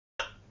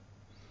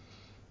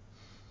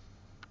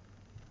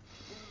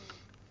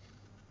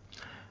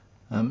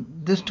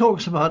This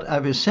talks about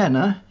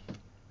Avicenna,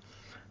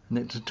 and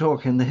it's a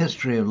talk in the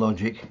history of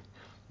logic.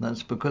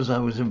 That's because I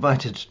was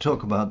invited to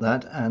talk about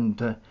that,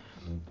 and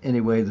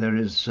anyway, there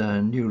is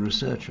new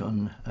research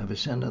on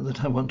Avicenna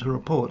that I want to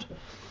report.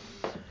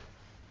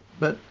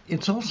 But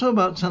it's also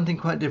about something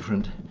quite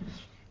different,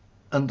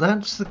 and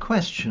that's the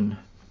question.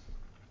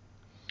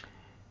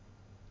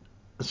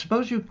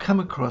 Suppose you come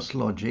across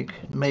logic,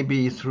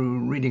 maybe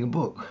through reading a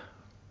book,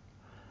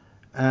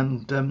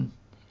 and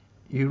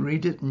you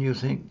read it and you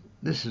think,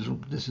 this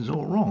is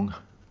all wrong.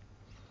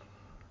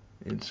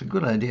 It's a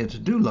good idea to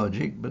do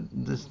logic, but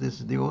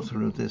the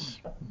author of this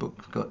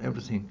book's got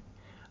everything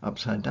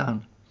upside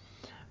down.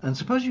 And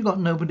suppose you've got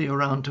nobody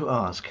around to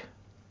ask,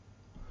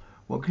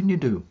 what can you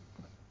do?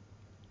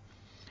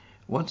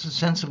 What's a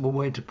sensible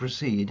way to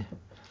proceed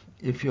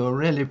if you're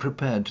really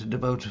prepared to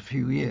devote a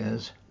few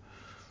years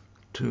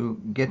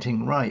to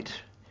getting right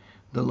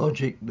the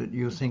logic that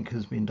you think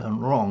has been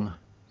done wrong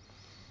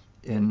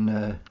in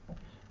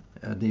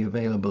the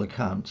available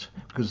accounts?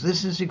 Because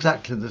this is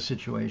exactly the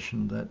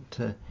situation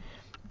that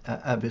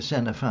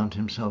Avicenna found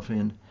himself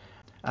in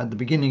at the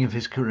beginning of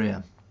his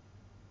career.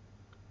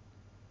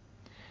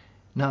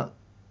 Now,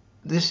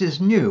 this is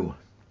new.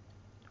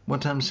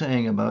 What I'm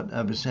saying about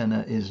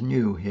Avicenna is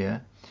new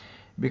here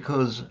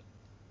because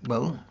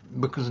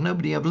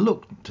nobody ever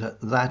looked at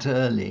that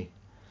early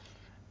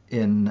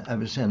in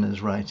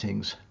Avicenna's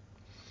writings.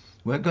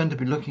 We're going to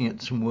be looking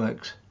at some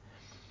works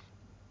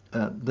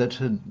that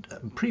had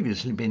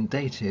previously been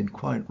dated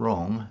quite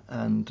wrong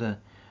and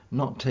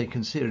not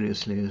taken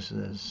seriously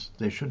as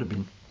they should have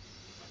been.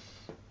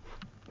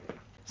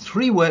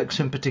 Three works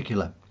in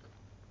particular.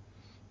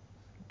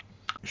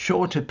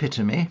 Short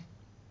Epitome,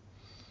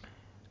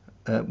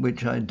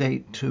 which I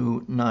date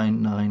to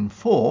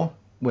 994,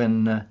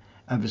 when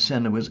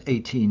Avicenna was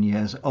 18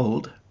 years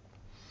old,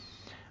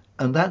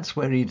 and that's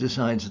where he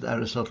decides that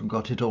Aristotle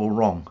got it all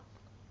wrong.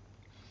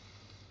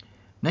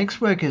 Next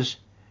work is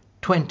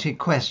 20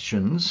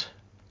 Questions,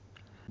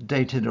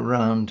 dated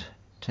around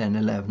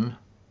 1011,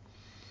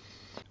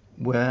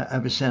 where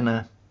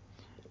Avicenna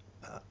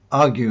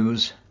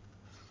argues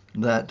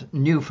that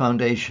new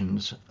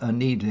foundations are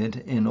needed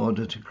in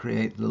order to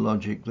create the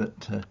logic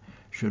that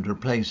should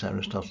replace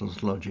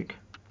Aristotle's logic.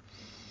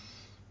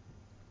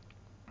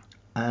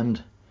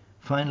 And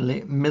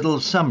finally,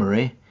 Middle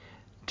Summary,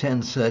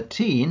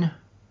 1013,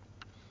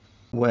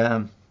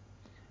 where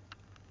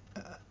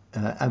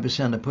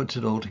Avicenna puts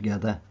it all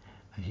together.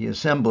 He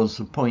assembles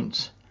the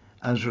points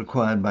as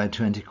required by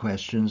 20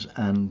 Questions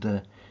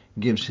and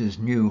gives his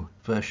new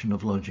version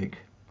of logic.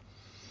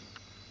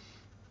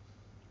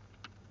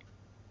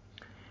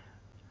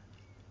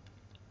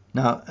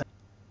 Now,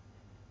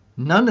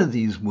 none of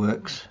these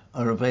works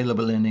are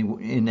available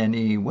in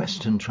any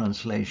Western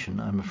translation,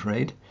 I'm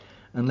afraid,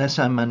 unless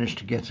I manage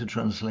to get a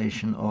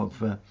translation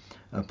of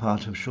a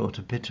part of Short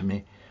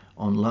Epitome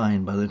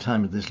online by the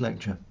time of this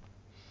lecture.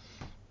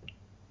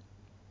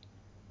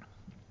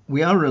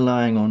 We are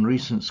relying on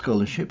recent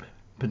scholarship,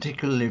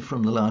 particularly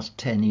from the last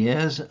 10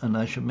 years, and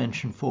I should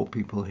mention 4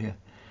 people here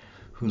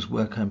whose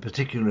work I'm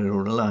particularly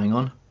relying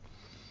on.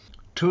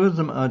 2 of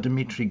them are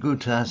Dimitri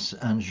Gutas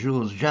and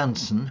Jules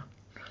Janssen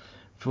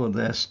for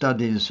their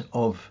studies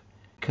of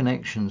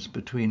connections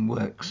between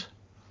works,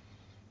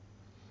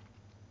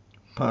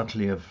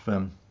 partly of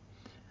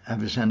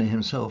Avicenna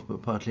himself,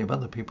 but partly of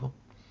other people.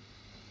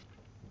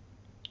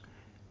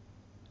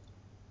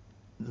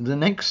 The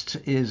next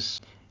is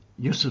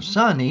Yusuf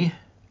Sani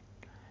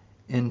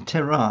in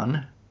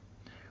Tehran,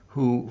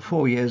 who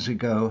 4 years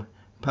ago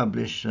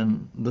published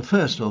the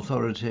first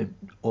authoritative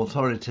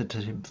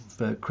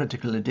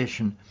critical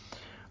edition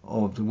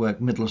of the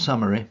work Middle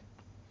Summary.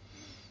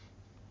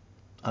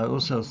 I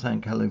also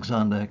thank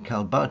Alexander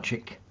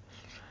Kalbarczyk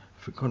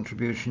for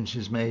contributions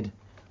he's made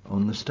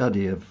on the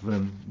study of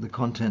the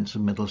contents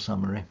of Middle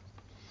Summary.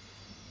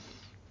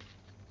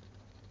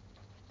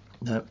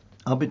 Now,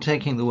 I'll be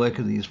taking the work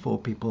of these 4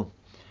 people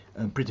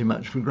pretty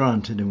much for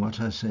granted in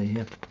what I say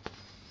here.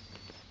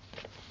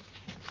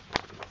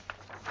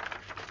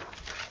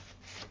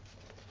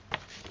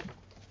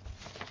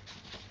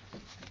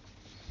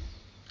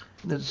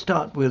 Let's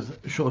start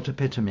with Short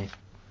Epitome.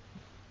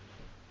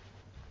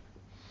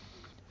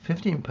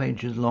 15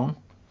 pages long.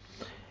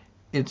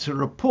 It's a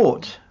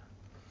report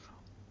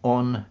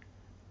on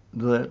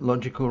the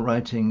logical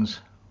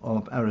writings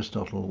of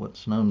Aristotle,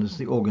 what's known as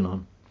the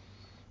Organon.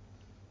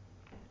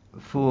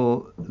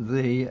 For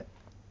the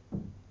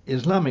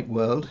Islamic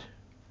world,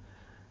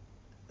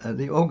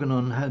 the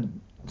Organon had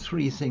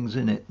 3 things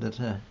in it that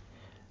are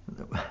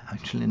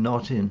actually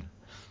not in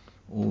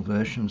all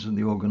versions of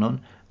the Organon.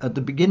 At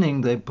the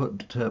beginning they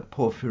put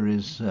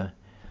Porphyry's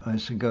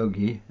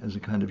Isagogy as a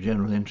kind of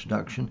general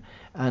introduction,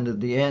 and at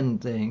the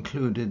end they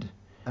included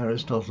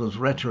Aristotle's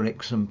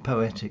Rhetorics and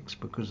Poetics,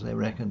 because they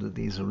reckoned that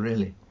these are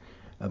really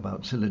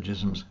about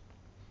syllogisms.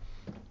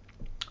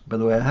 By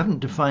the way, I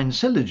haven't defined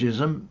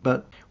syllogism,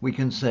 but we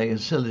can say a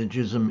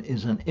syllogism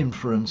is an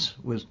inference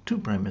with 2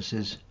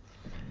 premises,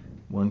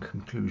 1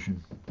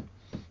 conclusion.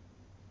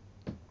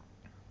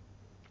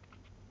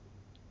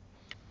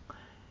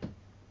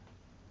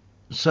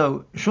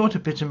 So short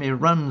epitome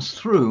runs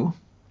through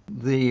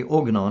the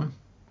organon,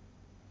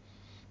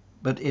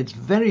 but it's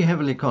very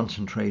heavily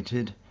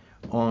concentrated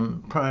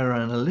on prior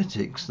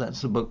analytics.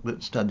 That's the book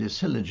that studies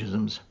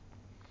syllogisms.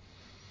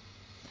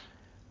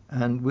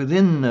 And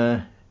within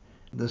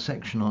the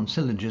section on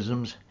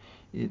syllogisms,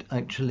 it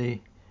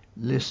actually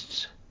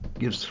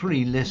gives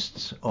 3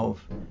 lists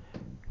of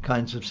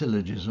kinds of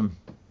syllogism.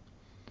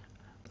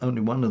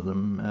 Only one of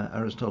them,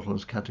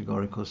 Aristotle's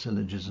categorical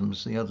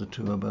syllogisms, the other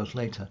 2 are both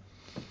later.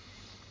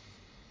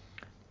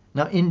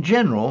 Now, in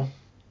general,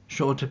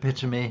 short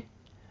epitome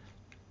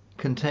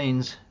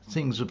contains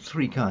things of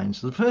 3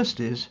 kinds. The first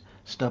is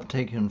stuff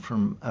taken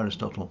from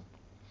Aristotle.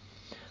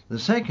 The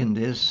second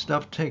is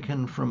stuff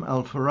taken from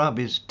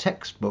Al-Farabi's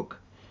textbook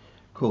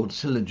called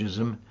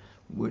Syllogism,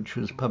 which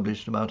was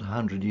published about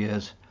 100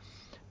 years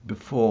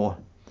before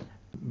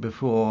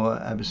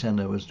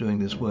Avicenna was doing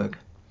this work.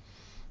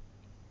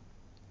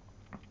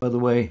 By the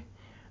way,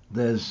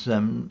 there's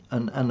an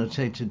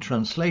annotated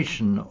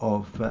translation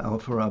of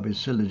Al-Farabi's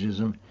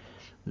Syllogism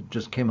that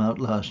just came out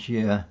last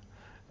year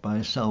by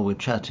Salwa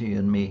Chatty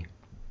and me.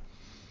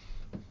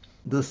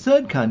 The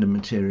third kind of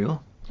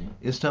material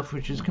is stuff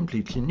which is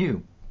completely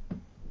new.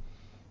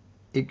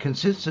 It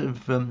consists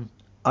of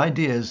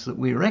ideas that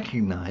we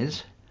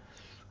recognize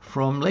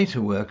from later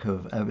work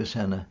of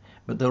Avicenna,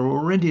 but they're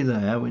already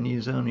there when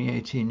he's only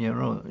 18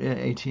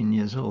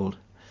 years old.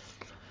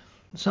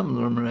 Some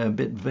of them are a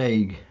bit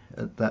vague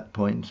at that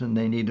point, and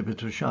they need a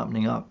bit of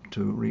sharpening up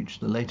to reach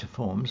the later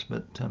forms,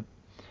 but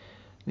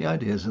the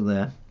ideas are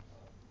there.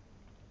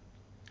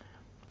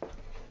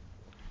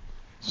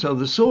 So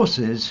the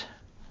sources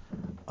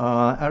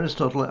are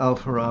Aristotle,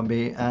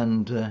 Al-Farabi,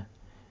 and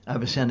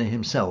Avicenna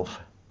himself.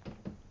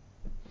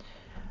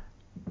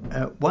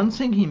 One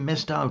thing he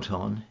missed out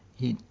on,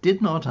 he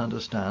did not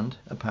understand,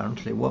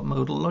 apparently, what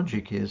modal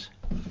logic is.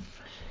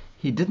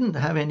 He didn't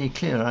have any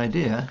clear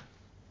idea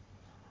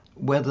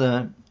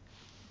whether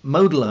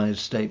modalized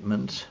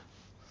statements,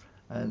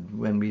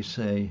 when we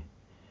say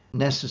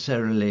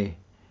necessarily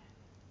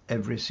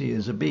every C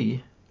is a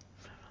B,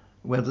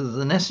 whether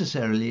the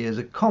necessarily is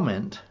a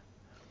comment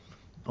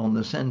on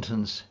the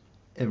sentence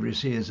every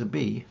C is a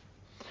B,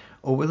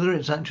 or whether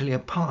it's actually a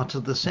part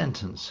of the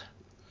sentence,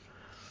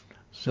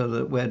 so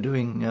that we're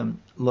doing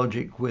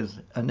logic with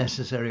a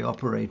necessary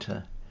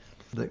operator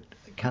that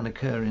can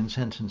occur in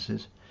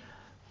sentences.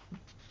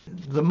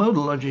 The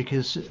modal logic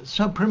is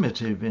so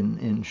primitive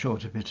in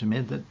short epitome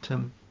that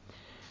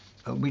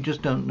we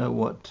just don't know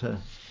what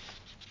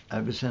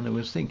Avicenna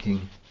was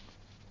thinking.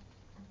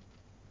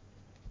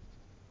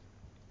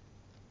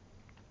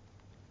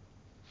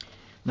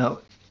 Now,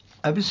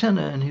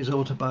 Avicenna in his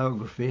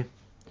autobiography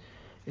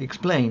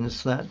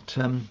explains that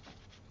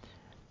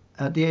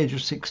at the age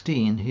of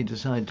 16 he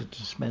decided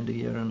to spend a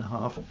year and a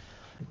half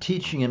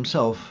teaching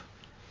himself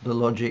the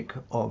logic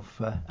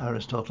of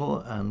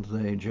Aristotle and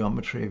the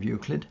geometry of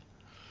Euclid,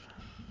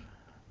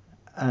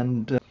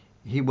 and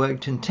he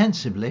worked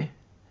intensively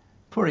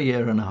for a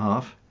year and a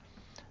half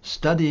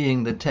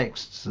studying the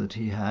texts that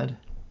he had.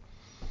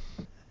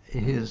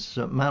 His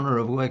manner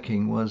of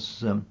working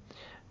was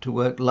to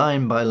work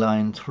line by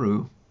line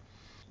through,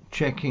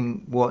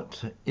 checking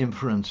what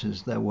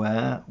inferences there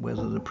were,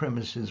 whether the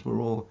premises were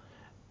all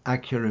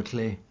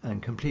accurately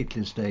and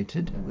completely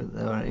stated,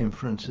 whether there are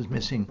inferences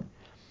missing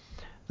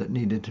that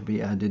needed to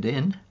be added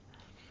in,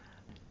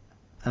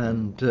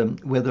 and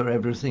whether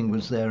everything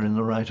was there in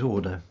the right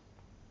order.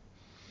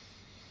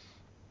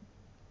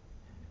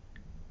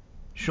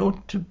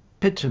 Short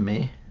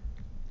epitome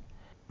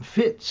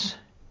fits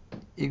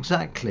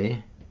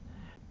exactly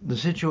the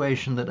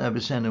situation that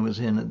Avicenna was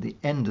in at the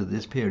end of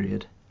this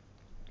period,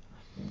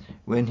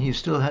 when he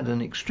still had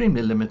an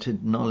extremely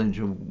limited knowledge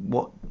of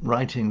what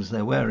writings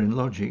there were in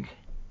logic,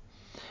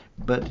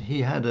 but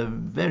he had a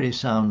very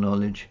sound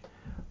knowledge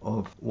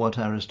of what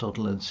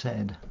Aristotle had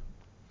said.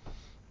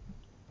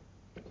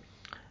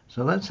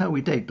 So that's how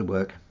we date the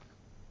work.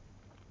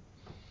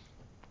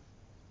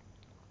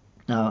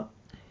 Now,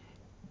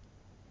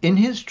 in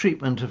his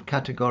treatment of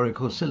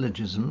categorical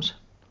syllogisms,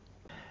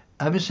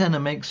 Avicenna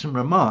makes some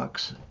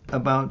remarks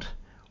about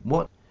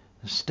what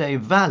stay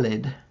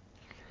valid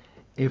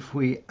if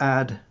we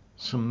add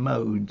some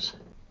modes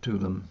to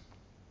them.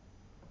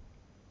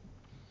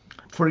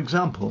 For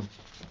example,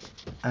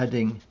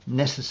 adding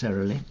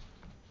necessarily,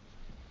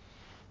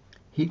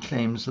 he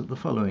claims that the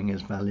following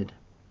is valid.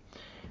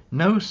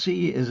 No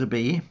C is a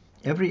B,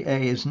 every A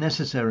is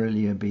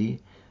necessarily a B,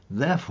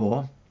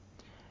 therefore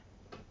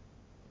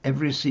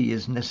every C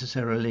is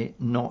necessarily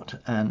not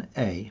an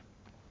A.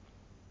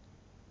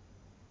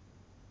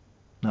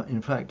 Now,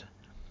 in fact,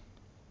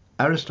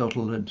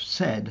 Aristotle had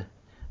said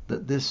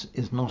that this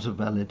is not a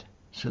valid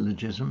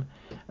syllogism,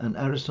 and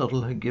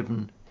Aristotle had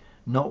given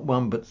not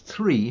one but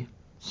 3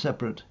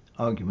 separate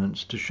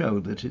arguments to show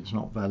that it's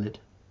not valid.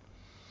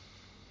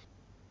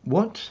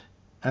 What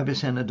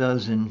Avicenna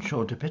does in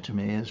short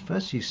epitome is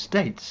first he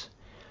states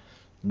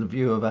the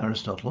view of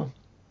Aristotle,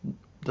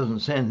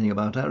 doesn't say anything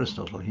about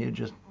Aristotle here,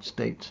 just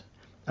states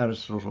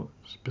Aristotle's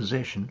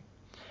position.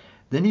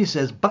 Then he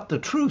says, but the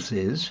truth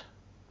is,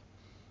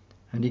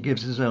 And he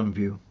gives his own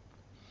view,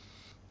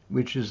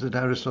 which is that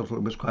Aristotle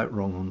was quite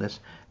wrong on this.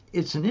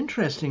 It's an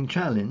interesting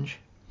challenge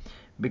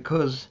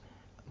because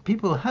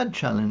people had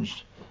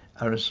challenged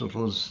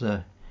Aristotle's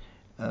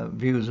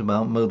views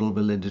about modal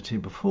validity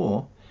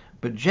before,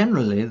 but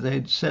generally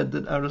they'd said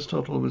that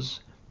Aristotle was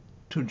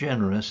too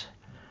generous.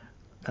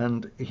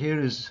 And here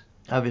is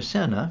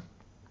Avicenna,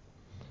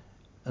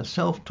 a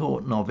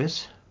self-taught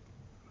novice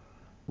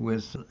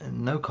with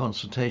no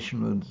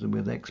consultation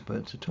with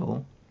experts at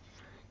all,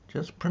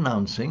 just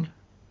pronouncing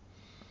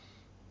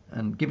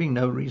and giving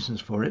no reasons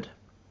for it,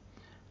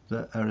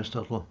 that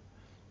Aristotle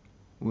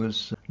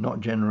was not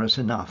generous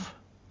enough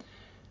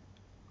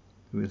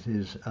with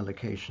his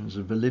allocations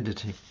of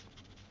validity.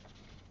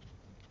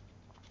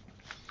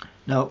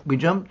 Now we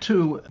jump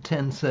to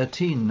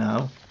 1013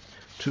 now,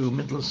 to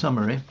middle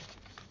summary,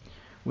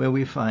 where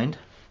we find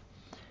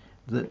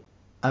that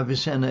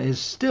Avicenna is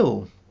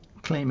still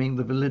claiming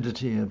the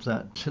validity of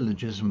that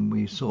syllogism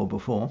we saw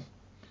before,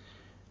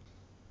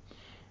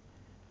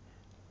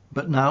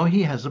 but now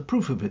he has a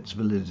proof of its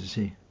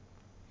validity,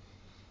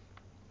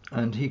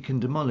 and he can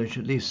demolish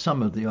at least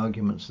some of the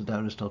arguments that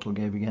Aristotle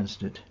gave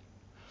against it.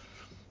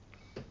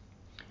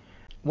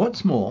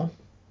 What's more,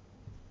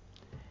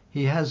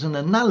 he has an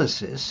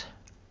analysis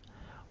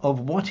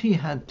of what he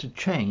had to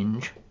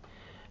change,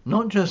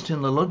 not just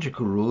in the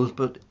logical rules,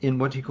 but in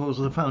what he calls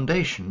the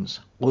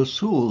foundations,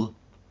 usul,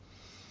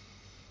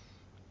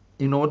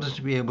 in order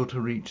to be able to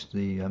reach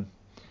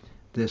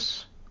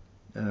this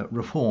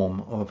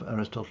reform of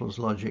Aristotle's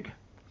logic.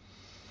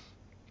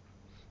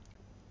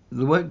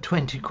 The work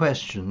 20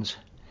 Questions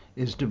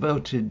is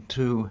devoted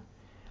to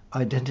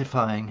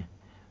identifying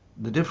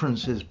the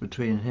differences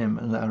between him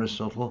and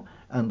Aristotle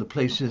and the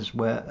places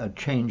where a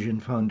change in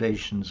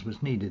foundations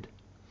was needed.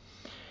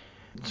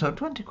 So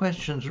 20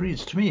 Questions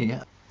reads to me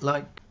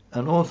like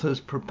an author's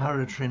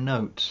preparatory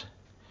notes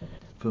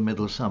for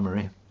middle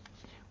summary.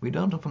 We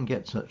don't often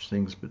get such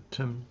things, but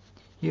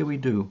here we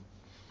do.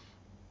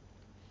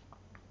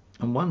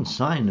 And one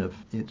sign of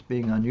it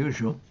being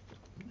unusual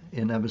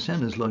in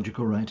Avicenna's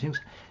logical writings,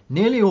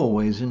 nearly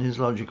always in his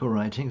logical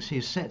writings, he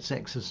sets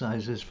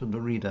exercises for the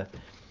reader.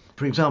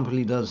 For example,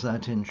 he does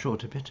that in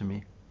Short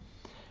Epitome.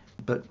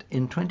 But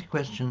in 20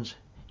 Questions,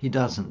 he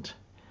doesn't.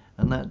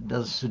 And that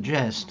does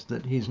suggest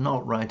that he's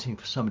not writing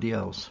for somebody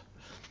else.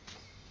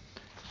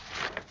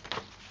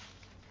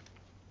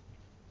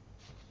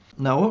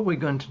 Now, what we're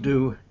going to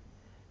do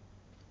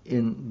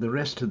in the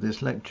rest of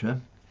this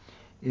lecture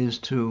is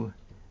to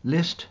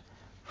list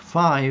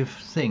 5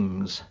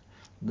 things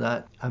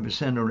that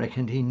Avicenna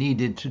reckoned he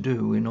needed to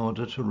do in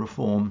order to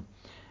reform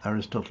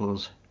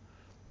Aristotle's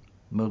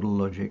modal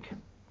logic.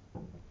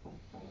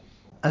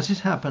 As it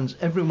happens,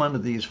 every one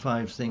of these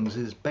 5 things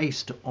is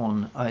based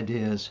on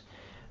ideas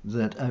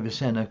that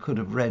Avicenna could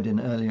have read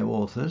in earlier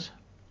authors,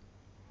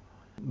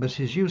 but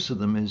his use of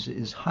them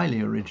is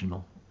highly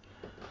original.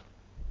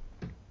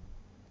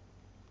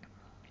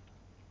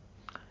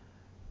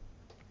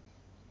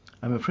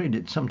 I'm afraid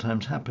it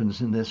sometimes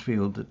happens in this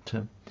field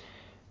that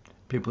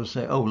people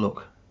say, oh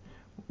look,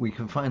 we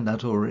can find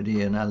that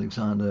already in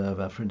Alexander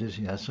of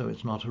Aphrodisia, so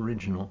it's not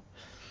original.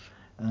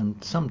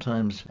 And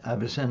sometimes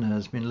Avicenna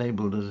has been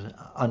labelled as an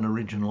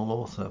unoriginal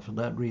author for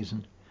that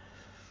reason.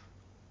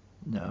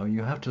 No,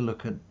 you have to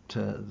look at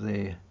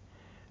the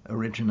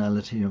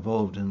originality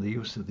involved in the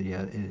use of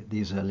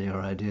these earlier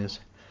ideas.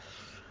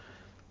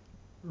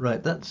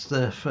 Right, that's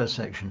the first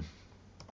section.